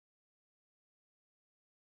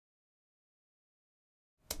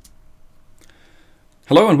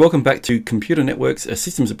Hello and welcome back to Computer Networks, a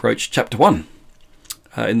Systems Approach, Chapter 1.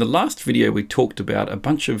 In the last video we talked about a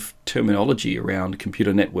bunch of terminology around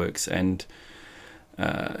computer networks and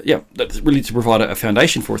that's really to provide a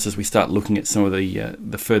foundation for us as we start looking at some of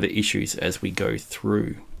the further issues as we go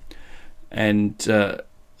through. And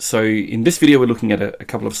so in this video we're looking at a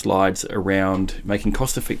couple of slides around making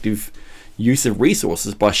cost-effective use of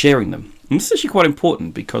resources by sharing them. And this is actually quite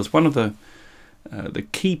important because one of the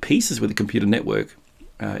key pieces with a computer network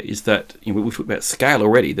is that, we've talked about scale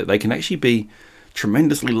already, that they can actually be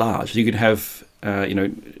tremendously large. You could have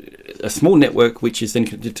a small network which is then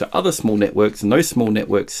connected to other small networks, and those small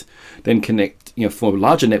networks then connect, form a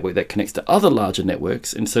larger network that connects to other larger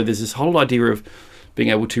networks. And so there's this whole idea of being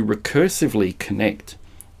able to recursively connect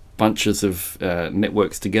bunches of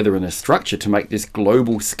networks together in a structure to make this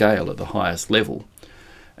global scale at the highest level.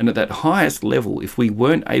 And at that highest level, if we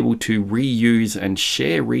weren't able to reuse and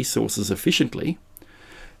share resources efficiently,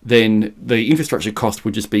 then the infrastructure cost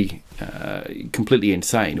would just be completely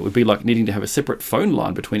insane. It would be like needing to have a separate phone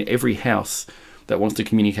line between every house that wants to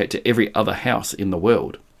communicate to every other house in the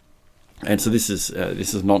world. And so this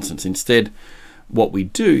is nonsense. Instead, what we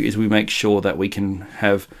do is we make sure that we can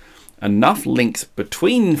have enough links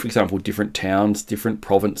between, for example, different towns, different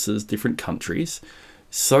provinces, different countries,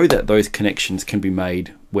 so that those connections can be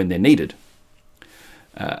made when they're needed.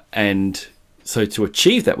 And so to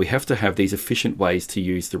achieve that, we have to have these efficient ways to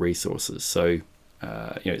use the resources. So,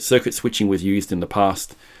 circuit switching was used in the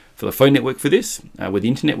past for the phone network for this. With the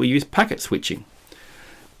internet, we use packet switching.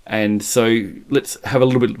 And so let's have a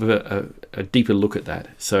little bit of a deeper look at that.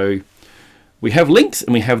 So we have links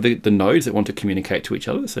and we have the nodes that want to communicate to each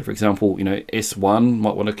other. So for example, S1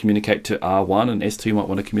 might want to communicate to R1 and S2 might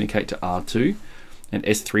want to communicate to R2 and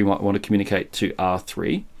S3 might want to communicate to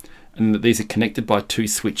R3. And these are connected by two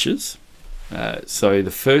switches. So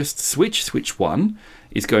the first switch, switch 1,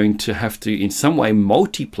 is going to have to in some way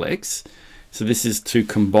multiplex. So this is to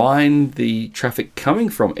combine the traffic coming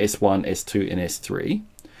from S1, S2 and S3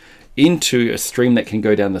 into a stream that can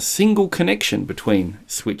go down the single connection between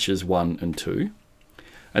switches 1 and 2.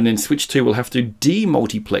 And then switch 2 will have to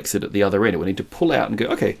demultiplex it at the other end. It will need to pull out and go,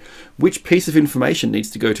 okay, which piece of information needs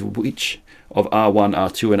to go to which of R1,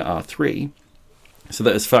 R2 and R3, so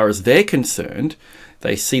that as far as they're concerned,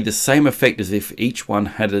 they see the same effect as if each one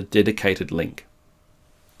had a dedicated link.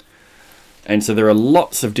 And so there are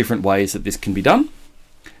lots of different ways that this can be done.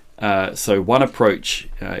 So one approach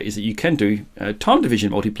is that you can do time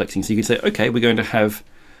division multiplexing. So you can say, okay, we're going to have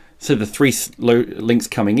the 3 links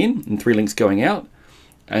coming in and 3 links going out.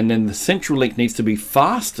 And then the central link needs to be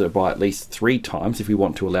faster by at least 3 times if we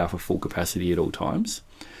want to allow for full capacity at all times.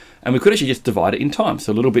 And we could actually just divide it in time.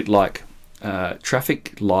 So a little bit like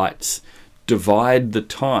traffic lights divide the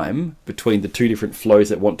time between the 2 different flows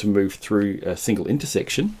that want to move through a single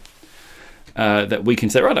intersection, that we can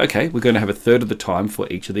say, right, okay, we're going to have a third of the time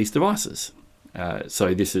for each of these devices.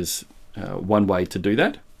 So this is one way to do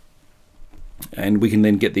that. And we can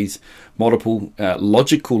then get these multiple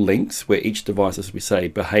logical links where each device, as we say,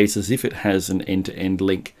 behaves as if it has an end-to-end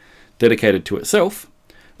link dedicated to itself,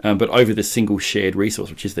 but over the single shared resource,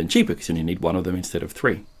 which is then cheaper because you only need 1 of them instead of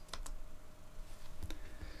 3.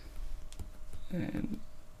 And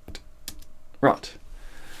right,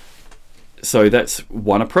 so that's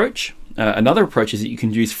one approach. Another approach is that you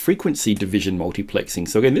can use frequency division multiplexing.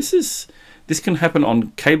 So again, this can happen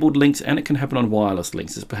on cabled links and it can happen on wireless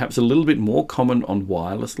links. It's perhaps a little bit more common on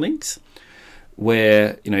wireless links,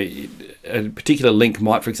 where a particular link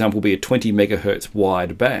might, for example, be a 20 megahertz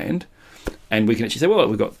wide band, and we can actually say, well,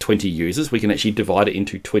 we've got 20 users. We can actually divide it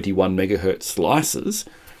into 21 megahertz slices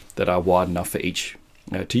that are wide enough for each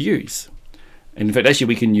to use. And in fact, actually,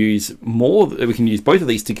 we can use both of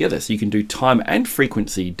these together. So you can do time and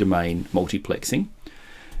frequency domain multiplexing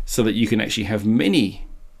so that you can actually have many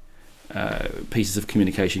pieces of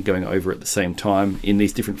communication going over at the same time in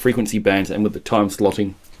these different frequency bands and with the time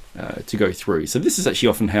slotting to go through. So this is actually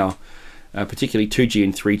often how particularly 2G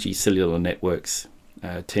and 3G cellular networks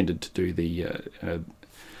tended to do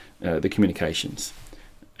the communications.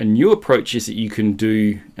 A new approach is that you can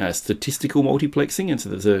do statistical multiplexing, and so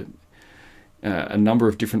there's a number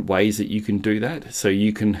of different ways that you can do that. So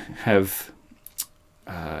you can have,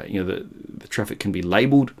 the traffic can be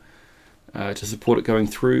labeled to support it going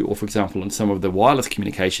through, or for example, on some of the wireless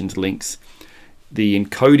communications links, the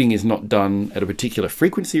encoding is not done at a particular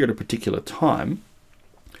frequency or at a particular time.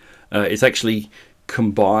 It's actually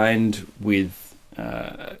combined with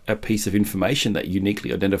a piece of information that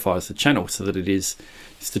uniquely identifies the channel, so that it is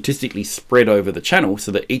statistically spread over the channel,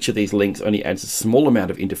 so that each of these links only adds a small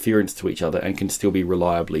amount of interference to each other and can still be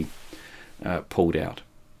reliably pulled out.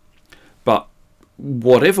 But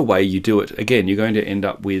whatever way you do it, again, you're going to end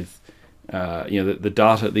up with the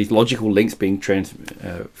data, these logical links being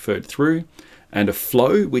transferred through, and a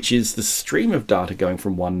flow, which is the stream of data going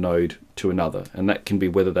from one node to another, and that can be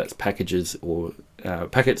whether that's packets or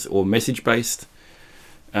message based,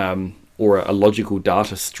 or a logical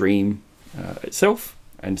data stream itself.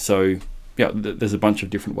 And so, there's a bunch of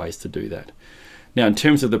different ways to do that. Now, in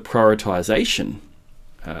terms of the prioritization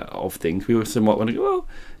of things, we also might want to go, well,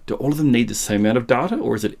 do all of them need the same amount of data,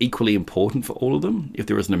 or is it equally important for all of them? If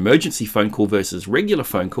there is an emergency phone call versus regular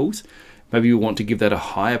phone calls, maybe we want to give that a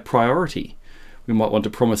higher priority. We might want to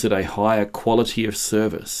promise it a higher quality of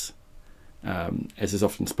service, as is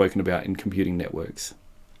often spoken about in computing networks.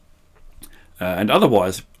 And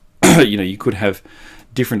otherwise, you could have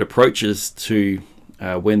different approaches to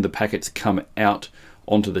when the packets come out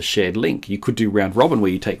onto the shared link. You could do round robin,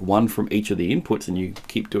 where you take one from each of the inputs and you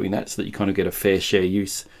keep doing that so that you kind of get a fair share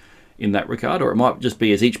use in that regard. Or it might just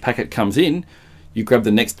be as each packet comes in, you grab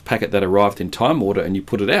the next packet that arrived in time order and you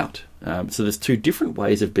put it out. So there's two different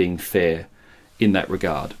ways of being fair in that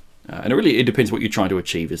regard. And it depends what you're trying to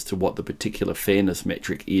achieve as to what the particular fairness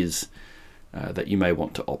metric is that you may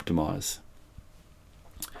want to optimize.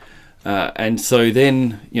 And so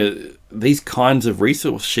then, these kinds of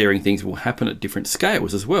resource sharing things will happen at different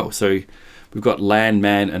scales as well. So we've got LAN,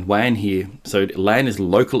 MAN, and WAN here. So LAN is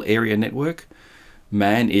local area network.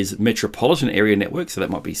 MAN is metropolitan area network, so that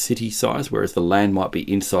might be city size, whereas the LAN might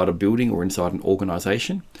be inside a building or inside an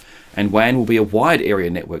organization. And WAN will be a wide area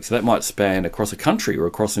network, so that might span across a country or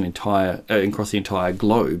across the entire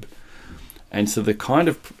globe. And so the kind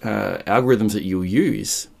of algorithms that you'll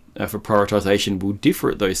use for prioritization will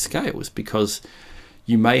differ at those scales, because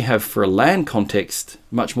you may have, for a LAN context,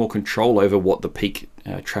 much more control over what the peak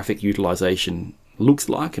traffic utilization looks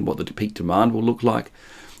like and what the peak demand will look like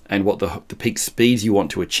and what the peak speeds you want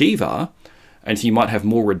to achieve are. And so you might have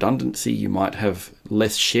more redundancy, you might have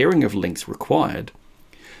less sharing of links required.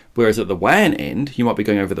 Whereas at the WAN end, you might be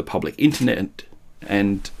going over the public internet,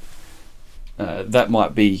 and that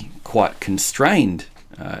might be quite constrained,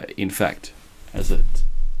 in fact, as it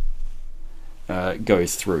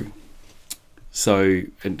goes through. So,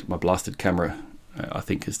 and my blasted camera, I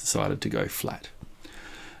think, has decided to go flat.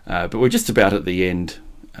 But we're just about at the end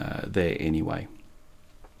there anyway.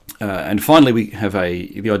 And finally, we have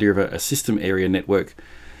the idea of a system area network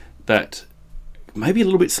that may be a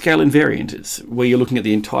little bit scale invariant. It's where you're looking at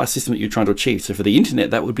the entire system that you're trying to achieve. So for the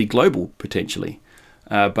internet, that would be global potentially.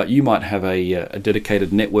 But you might have a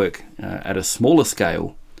dedicated network at a smaller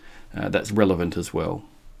scale that's relevant as well.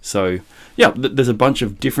 So there's a bunch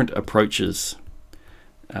of different approaches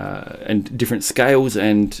and different scales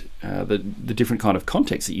and the different kind of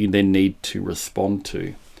contexts that you then need to respond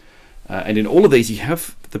to. And in all of these, you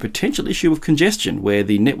have the potential issue of congestion, where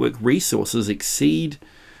the network resources exceed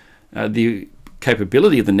the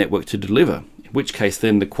capability of the network to deliver, in which case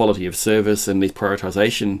then the quality of service and these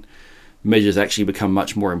prioritization measures actually become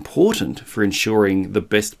much more important for ensuring the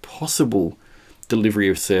best possible delivery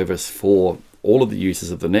of service for all of the users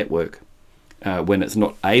of the network when it's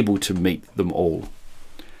not able to meet them all.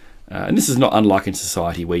 And this is not unlike in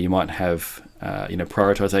society, where you might have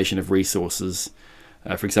prioritization of resources,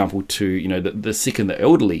 for example, to the sick and the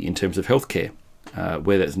elderly in terms of healthcare,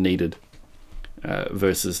 where that's needed,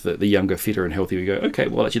 versus the younger, fitter and healthier. We go, okay,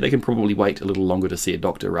 well actually they can probably wait a little longer to see a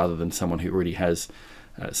doctor rather than someone who already has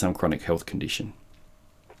some chronic health condition.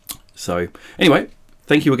 So anyway,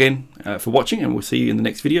 thank you again for watching, and we'll see you in the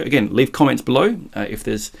next video. Again, leave comments below if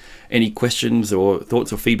there's any questions or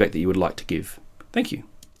thoughts or feedback that you would like to give. Thank you.